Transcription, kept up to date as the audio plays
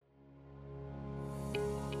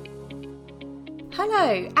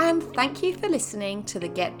Hello, and thank you for listening to the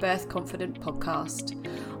Get Birth Confident podcast.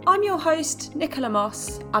 I'm your host, Nicola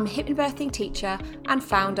Moss. I'm a hypnobirthing teacher and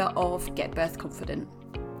founder of Get Birth Confident.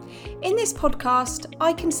 In this podcast,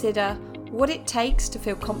 I consider what it takes to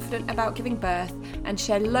feel confident about giving birth and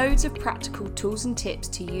share loads of practical tools and tips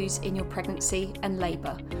to use in your pregnancy and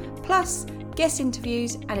labour, plus guest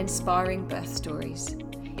interviews and inspiring birth stories.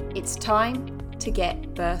 It's time to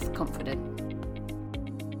get birth confident.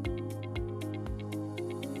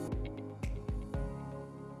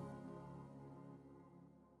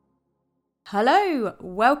 Hello,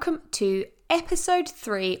 welcome to episode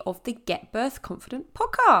 3 of the Get Birth Confident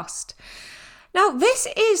podcast. Now, this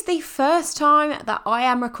is the first time that I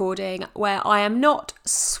am recording where I am not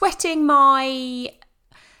sweating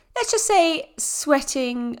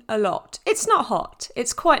sweating a lot. It's not hot.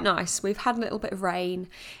 It's quite nice. We've had a little bit of rain.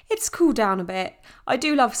 It's cooled down a bit. I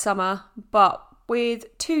do love summer, but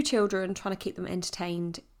with 2 children, trying to keep them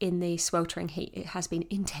entertained in the sweltering heat, it has been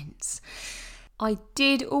intense. I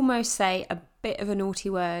did almost say a bit of a naughty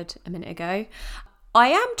word a minute ago. I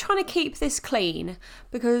am trying to keep this clean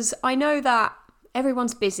because I know that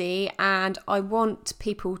everyone's busy and I want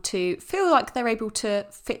people to feel like they're able to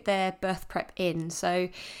fit their birth prep in. So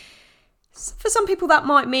for some people that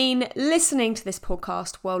might mean listening to this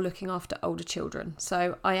podcast while looking after older children.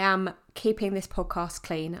 So I am keeping this podcast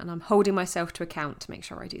clean and I'm holding myself to account to make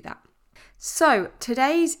sure I do that. So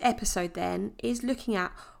today's episode then is looking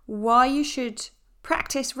at why you should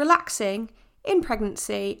practice relaxing in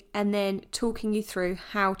pregnancy and then talking you through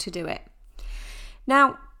how to do it.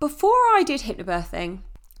 Now, before I did hypnobirthing,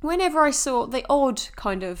 whenever I saw the odd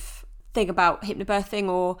kind of thing about hypnobirthing,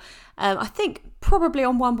 or I think probably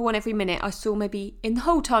on One by One Every Minute, I saw maybe in the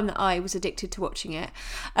whole time that I was addicted to watching it,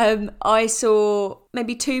 I saw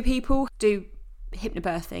maybe 2 people do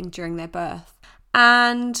hypnobirthing during their birth.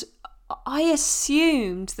 And I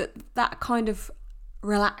assumed that kind of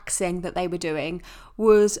relaxing that they were doing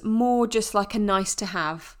was more just like a nice to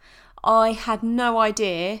have. I had no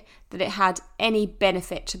idea that it had any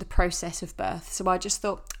benefit to the process of birth. So I just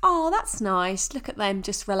thought, oh, that's nice. Look at them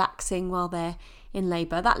just relaxing while they're in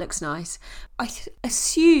labour. That looks nice. I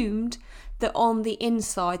assumed that on the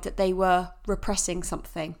inside that they were repressing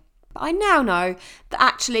something. But I now know that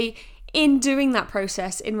actually in doing that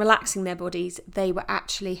process, in relaxing their bodies, they were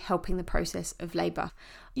actually helping the process of labour.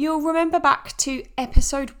 You'll remember back to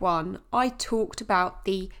episode 1, I talked about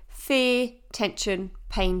the fear, tension,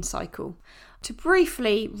 pain cycle. To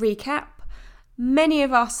briefly recap, many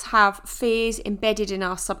of us have fears embedded in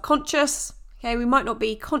our subconscious. Okay, we might not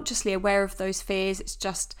be consciously aware of those fears. It's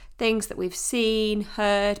just things that we've seen,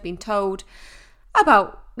 heard, been told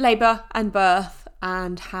about labour and birth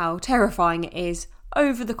and how terrifying it is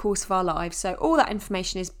over the course of our lives. So all that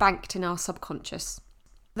information is banked in our subconscious.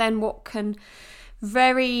 Then what can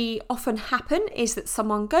very often happen is that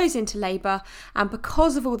someone goes into labour and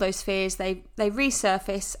because of all those fears, they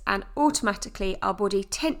resurface and automatically our body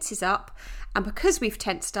tenses up. And because we've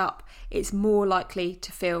tensed up, it's more likely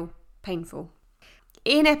to feel painful.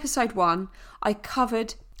 In episode 1, I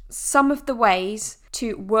covered some of the ways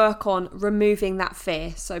to work on removing that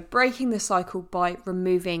fear. So breaking the cycle by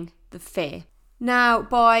removing the fear. Now,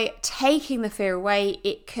 by taking the fear away,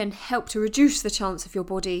 it can help to reduce the chance of your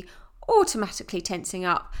body automatically tensing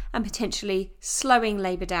up and potentially slowing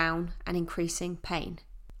labour down and increasing pain.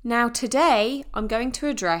 Now, today, I'm going to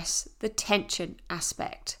address the tension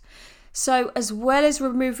aspect. So, as well as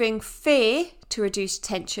removing fear to reduce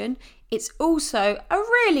tension, it's also a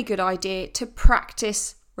really good idea to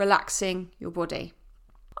practice relaxing your body.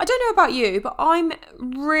 I don't know about you, but I'm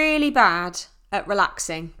really bad at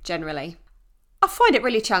relaxing generally. I find it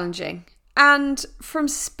really challenging, and from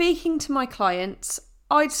speaking to my clients,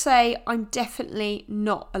 I'd say I'm definitely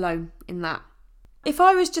not alone in that. If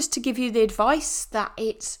I was just to give you the advice that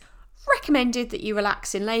it's recommended that you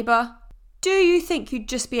relax in labour, do you think you'd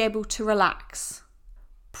just be able to relax?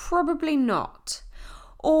 Probably not.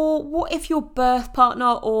 Or what if your birth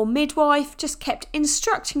partner or midwife just kept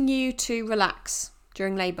instructing you to relax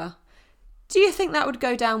during labour? Do you think that would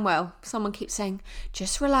go down well? Someone keeps saying,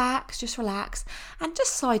 just relax, just relax. And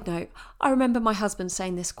just side note, I remember my husband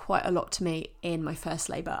saying this quite a lot to me in my first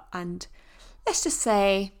labour. And let's just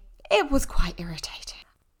say it was quite irritating.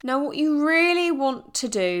 Now, what you really want to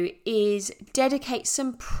do is dedicate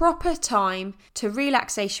some proper time to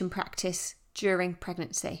relaxation practice during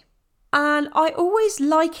pregnancy. And I always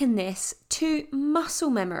liken this to muscle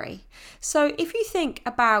memory. So if you think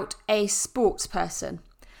about a sports person,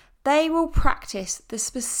 they will practice the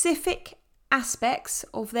specific aspects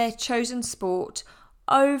of their chosen sport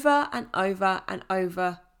over and over and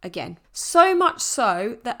over again. So much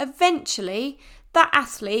so that eventually that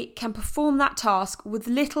athlete can perform that task with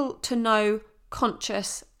little to no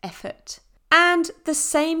conscious effort. And the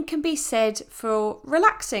same can be said for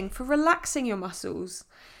relaxing your muscles.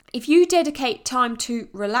 If you dedicate time to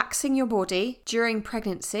relaxing your body during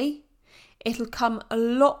pregnancy, it'll come a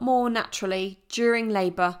lot more naturally during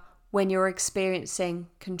labour when you're experiencing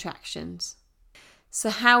contractions. So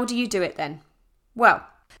how do you do it then? Well,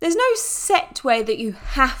 there's no set way that you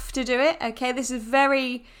have to do it, okay? This is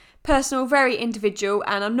very personal, very individual,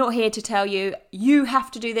 and I'm not here to tell you, you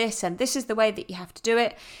have to do this and this is the way that you have to do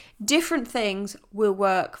it. Different things will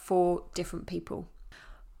work for different people.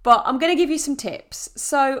 But I'm going to give you some tips.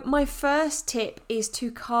 So my first tip is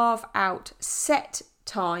to carve out set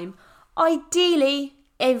time, ideally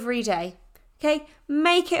every day. Okay,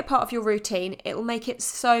 make it a part of your routine. It will make it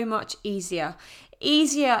so much easier.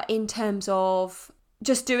 Easier in terms of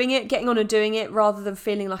just doing it, getting on and doing it rather than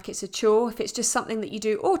feeling like it's a chore. If it's just something that you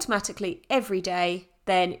do automatically every day,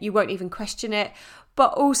 then you won't even question it.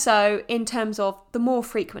 But also in terms of the more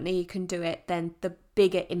frequently you can do it, then the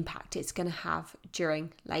bigger impact it's going to have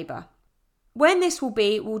during labour. When this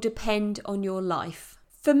will depend on your life.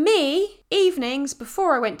 For me, evenings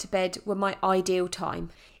before I went to bed were my ideal time.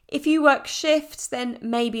 If you work shifts, then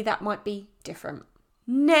maybe that might be different.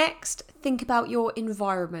 Next, think about your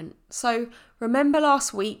environment. So remember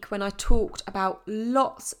last week when I talked about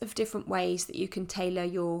lots of different ways that you can tailor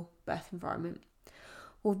your birth environment.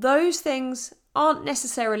 Well, those things aren't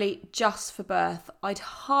necessarily just for birth. I'd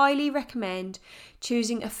highly recommend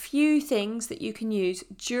choosing a few things that you can use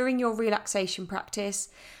during your relaxation practice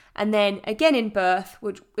and then again in birth,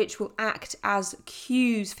 which will act as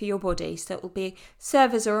cues for your body. So it will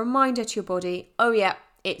serve as a reminder to your body, oh yeah,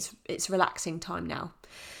 it's relaxing time now.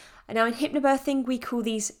 And now in hypnobirthing, we call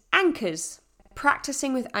these anchors.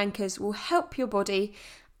 Practicing with anchors will help your body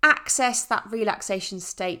access that relaxation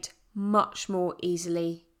state much more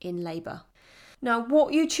easily in labour. Now,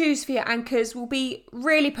 what you choose for your anchors will be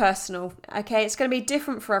really personal, okay? It's going to be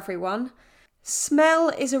different for everyone. Smell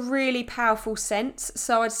is a really powerful sense,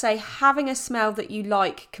 so I'd say having a smell that you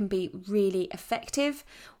like can be really effective,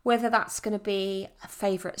 whether that's going to be a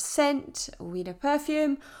favourite scent, or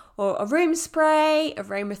perfume, or a room spray,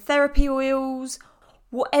 aromatherapy oils,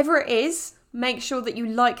 whatever it is. Make sure that you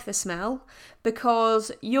like the smell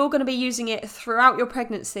because you're going to be using it throughout your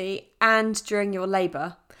pregnancy and during your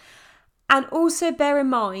labour. And also bear in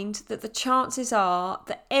mind that the chances are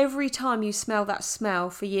that every time you smell that smell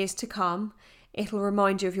for years to come, it'll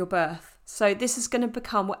remind you of your birth. So this is going to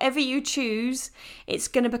become, whatever you choose, it's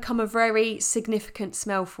going to become a very significant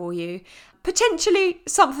smell for you. Potentially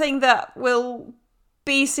something that will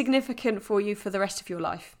be significant for you for the rest of your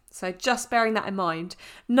life. So just bearing that in mind.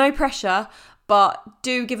 No pressure, but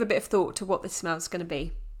do give a bit of thought to what this smell is going to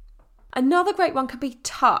be. Another great one can be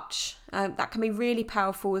touch. That can be really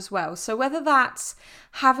powerful as well. So whether that's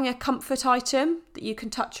having a comfort item that you can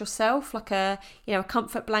touch yourself, like a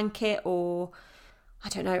comfort blanket, or I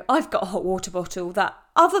don't know, I've got a hot water bottle that,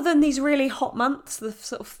 other than these really hot months, the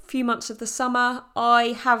sort of few months of the summer,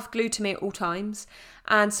 I have glued to me at all times.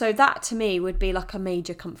 And so that to me would be like a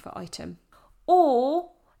major comfort item.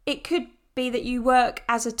 Or it could be that you work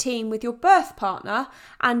as a team with your birth partner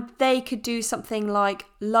and they could do something like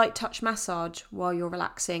light touch massage while you're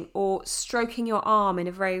relaxing, or stroking your arm in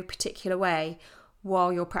a very particular way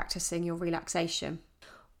while you're practicing your relaxation.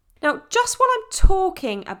 Now, just while I'm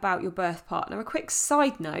talking about your birth partner, a quick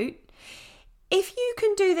side note, if you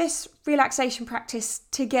can do this relaxation practice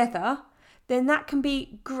together, then that can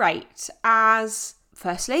be great, as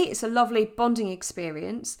firstly, it's a lovely bonding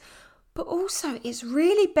experience, but also it's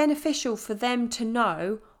really beneficial for them to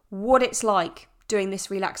know what it's like doing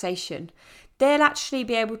this relaxation. They'll actually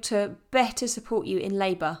be able to better support you in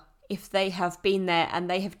labour if they have been there and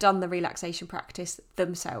they have done the relaxation practice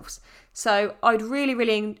themselves. So I'd really,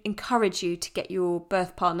 really encourage you to get your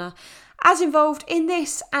birth partner as involved in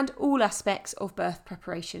this and all aspects of birth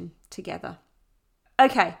preparation together.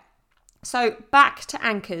 Okay, so back to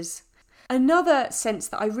anchors. Another sense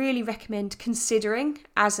that I really recommend considering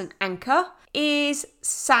as an anchor is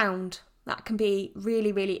sound. That can be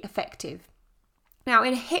really, really effective. Now,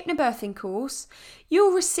 in a hypnobirthing course,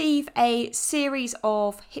 you'll receive a series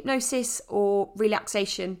of hypnosis or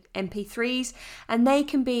relaxation MP3s, and they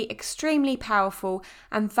can be extremely powerful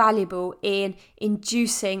and valuable in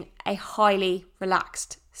inducing a highly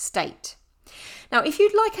relaxed state. Now, if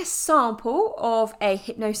you'd like a sample of a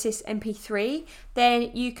hypnosis MP3,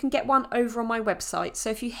 then you can get one over on my website.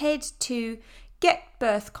 So if you head to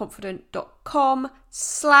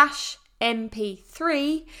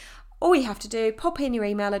getbirthconfident.com/MP3, all you have to do, pop in your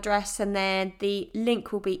email address and then the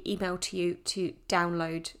link will be emailed to you to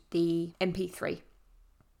download the MP3.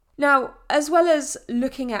 Now, as well as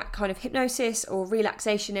looking at kind of hypnosis or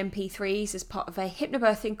relaxation MP3s as part of a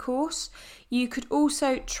hypnobirthing course, you could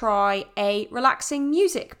also try a relaxing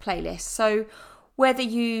music playlist. So whether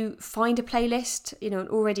you find a playlist, an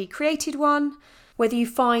already created one, whether you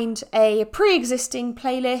find a pre-existing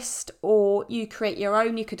playlist or you create your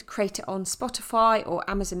own, you could create it on Spotify or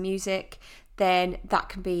Amazon Music, then that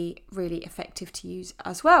can be really effective to use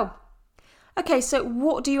as well. Okay, so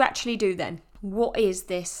what do you actually do then? What is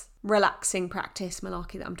this relaxing practice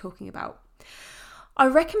malarkey that I'm talking about? I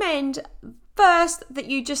recommend first that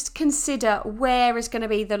you just consider where is going to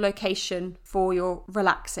be the location for your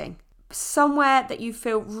relaxing. Somewhere that you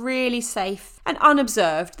feel really safe and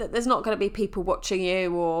unobserved, that there's not going to be people watching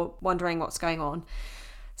you or wondering what's going on.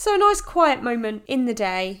 So a nice quiet moment in the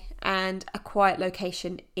day and a quiet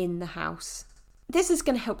location in the house. This is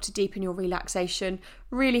going to help to deepen your relaxation,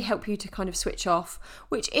 really help you to kind of switch off,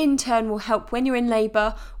 which in turn will help when you're in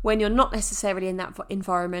labour, when you're not necessarily in that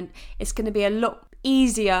environment. It's going to be a lot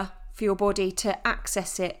easier for your body to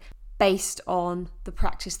access it based on the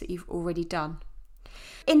practice that you've already done.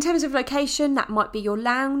 In terms of location, that might be your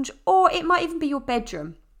lounge or it might even be your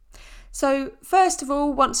bedroom. So first of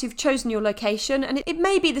all, once you've chosen your location, and it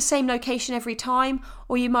may be the same location every time,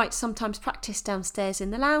 or you might sometimes practice downstairs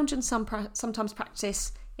in the lounge and sometimes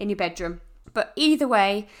practice in your bedroom. But either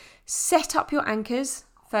way, set up your anchors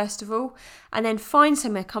first of all, and then find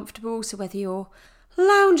somewhere comfortable. So whether you're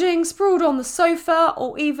lounging, sprawled on the sofa,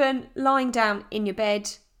 or even lying down in your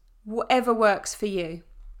bed, whatever works for you.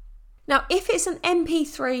 Now, if it's an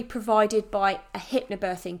MP3 provided by a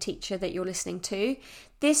hypnobirthing teacher that you're listening to,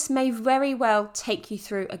 this may very well take you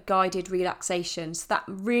through a guided relaxation. So that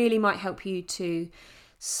really might help you to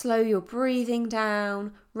slow your breathing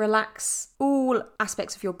down, relax all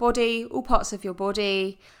aspects of your body, all parts of your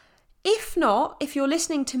body. If not, if you're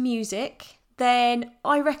listening to music, then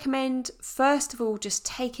I recommend, first of all, just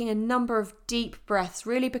taking a number of deep breaths.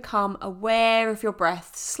 Really become aware of your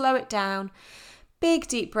breath, slow it down. Big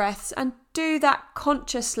deep breaths, and do that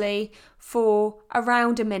consciously for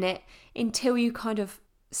around a minute until you kind of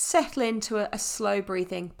settle into a slow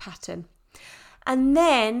breathing pattern. And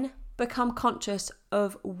then become conscious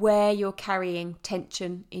of where you're carrying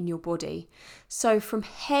tension in your body. So from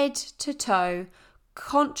head to toe,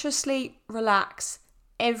 consciously relax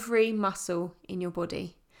every muscle in your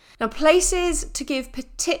body. Now, places to give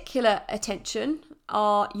particular attention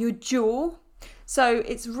are your jaw. So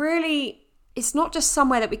it's not just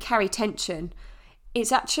somewhere that we carry tension.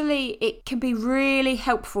 It can be really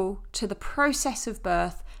helpful to the process of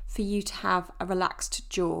birth for you to have a relaxed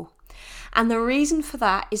jaw. And the reason for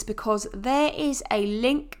that is because there is a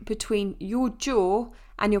link between your jaw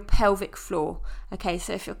and your pelvic floor. Okay,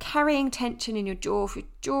 so if you're carrying tension in your jaw, if your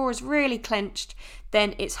jaw is really clenched,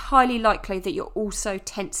 then it's highly likely that you're also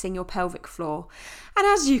tensing your pelvic floor. And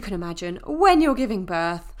as you can imagine, when you're giving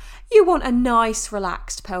birth, you want a nice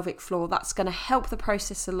relaxed pelvic floor. That's going to help the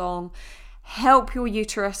process along, help your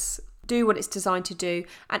uterus do what it's designed to do,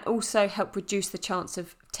 and also help reduce the chance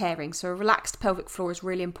of tearing. So a relaxed pelvic floor is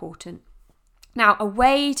really important. Now, a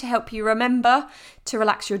way to help you remember to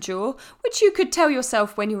relax your jaw, which you could tell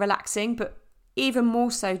yourself when you're relaxing, but even more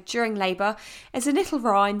so during labour, is a little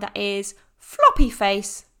rhyme that is floppy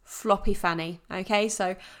face, floppy fanny. Okay,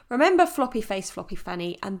 so remember floppy face, floppy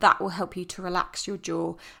fanny, and that will help you to relax your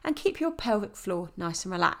jaw and keep your pelvic floor nice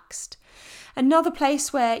and relaxed. Another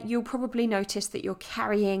place where you'll probably notice that you're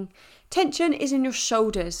carrying tension is in your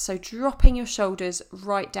shoulders. So dropping your shoulders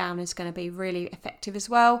right down is going to be really effective as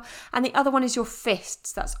well. And the other one is your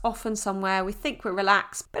fists. That's often somewhere we think we're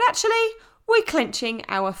relaxed, but actually we're clenching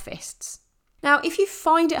our fists. Now, if you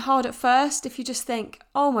find it hard at first, if you just think,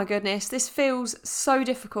 oh my goodness, this feels so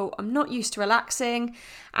difficult, I'm not used to relaxing,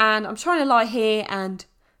 and I'm trying to lie here and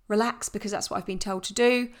relax because that's what I've been told to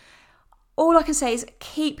do, all I can say is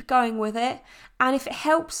keep going with it, and if it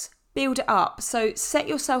helps, build it up. So set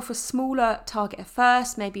yourself a smaller target at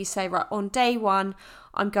first. Maybe you say, right, on day one,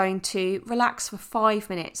 I'm going to relax for 5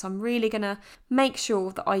 minutes. I'm really going to make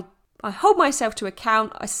sure that I hold myself to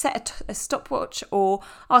account. I set a stopwatch or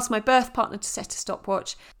ask my birth partner to set a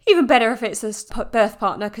stopwatch. Even better if it's a birth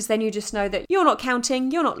partner, because then you just know that you're not counting,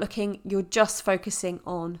 you're not looking, you're just focusing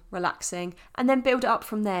on relaxing, and then build it up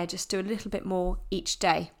from there. Just do a little bit more each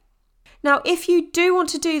day. Now, if you do want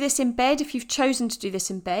to do this in bed, if you've chosen to do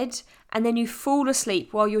this in bed and then you fall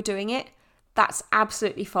asleep while you're doing it, that's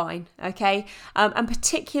absolutely fine, okay? And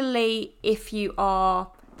particularly if you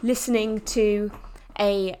are listening to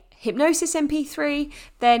a hypnosis MP3,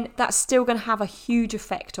 then that's still going to have a huge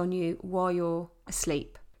effect on you while you're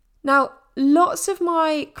asleep. Now, lots of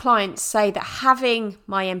my clients say that having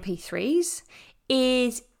my MP3s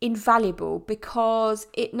is invaluable because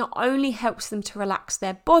it not only helps them to relax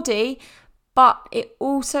their body, but it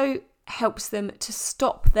also helps them to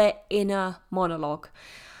stop their inner monologue.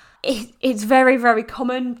 It's very, very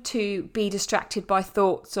common to be distracted by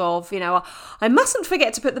thoughts of, I mustn't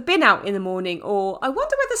forget to put the bin out in the morning, or I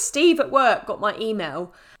wonder whether Steve at work got my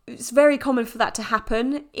email. It's very common for that to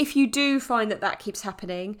happen. If you do find that keeps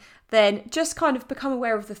happening, then just kind of become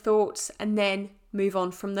aware of the thoughts and then move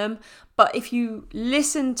on from them. But if you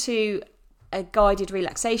listen to a guided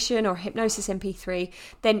relaxation or hypnosis MP3,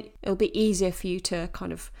 then it'll be easier for you to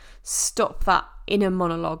kind of stop that inner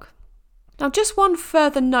monologue. Now, just one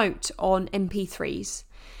further note on MP3s.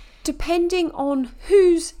 Depending on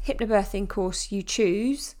whose hypnobirthing course you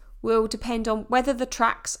choose will depend on whether the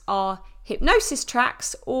tracks are hypnosis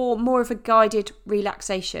tracks or more of a guided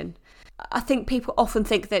relaxation. I think people often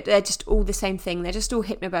think that they're just all the same thing. They're just all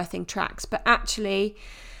hypnobirthing tracks, but actually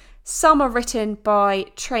some are written by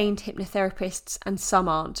trained hypnotherapists and some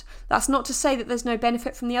aren't. That's not to say that there's no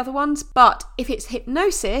benefit from the other ones, but if it's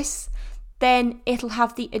hypnosis, then it'll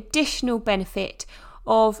have the additional benefit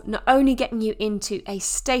of not only getting you into a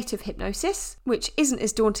state of hypnosis, which isn't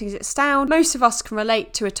as daunting as it sounds. Most of us can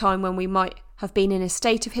relate to a time when we might have been in a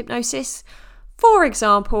state of hypnosis. For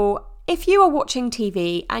example, if you are watching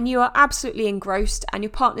TV and you are absolutely engrossed and your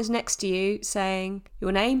partner's next to you saying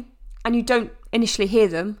your name and you don't initially hear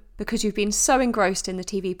them because you've been so engrossed in the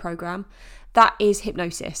TV programme, that is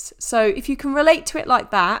hypnosis. So if you can relate to it like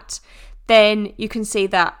that, then you can see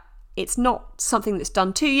that it's not something that's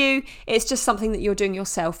done to you, it's just something that you're doing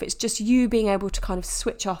yourself. It's just you being able to kind of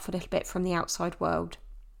switch off a little bit from the outside world.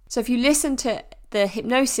 So if you listen to the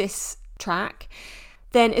hypnosis track,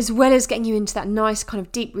 then as well as getting you into that nice kind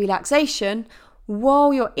of deep relaxation,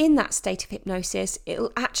 while you're in that state of hypnosis,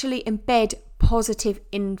 it'll actually embed positive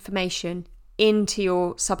information into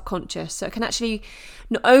your subconscious. So it can actually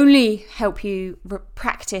not only help you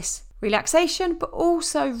practice relaxation, but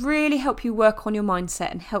also really help you work on your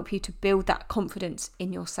mindset and help you to build that confidence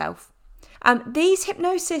in yourself. These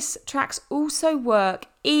hypnosis tracks also work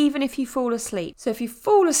even if you fall asleep. So if you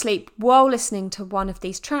fall asleep while listening to one of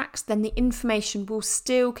these tracks, then the information will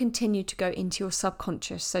still continue to go into your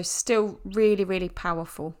subconscious. So still really, really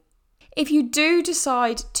powerful. If you do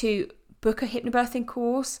decide to book a hypnobirthing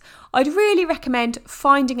course, I'd really recommend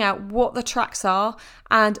finding out what the tracks are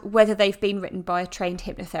and whether they've been written by a trained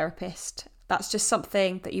hypnotherapist. That's just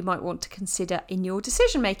something that you might want to consider in your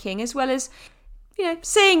decision making, as well as,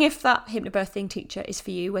 seeing if that hypnobirthing teacher is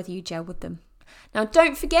for you, whether you gel with them. Now,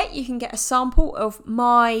 don't forget you can get a sample of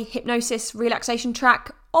my hypnosis relaxation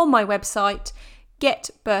track on my website,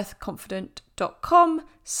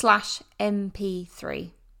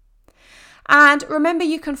 getbirthconfident.com/mp3. And remember,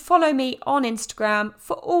 you can follow me on Instagram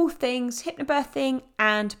for all things hypnobirthing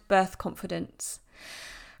and birth confidence.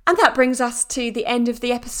 And that brings us to the end of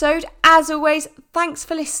the episode. As always, thanks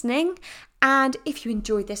for listening. And if you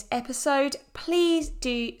enjoyed this episode, please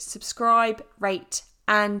do subscribe, rate,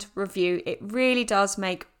 and review. It really does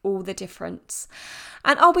make all the difference.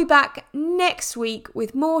 And I'll be back next week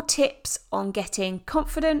with more tips on getting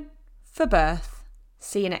confident for birth.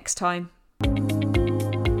 See you next time.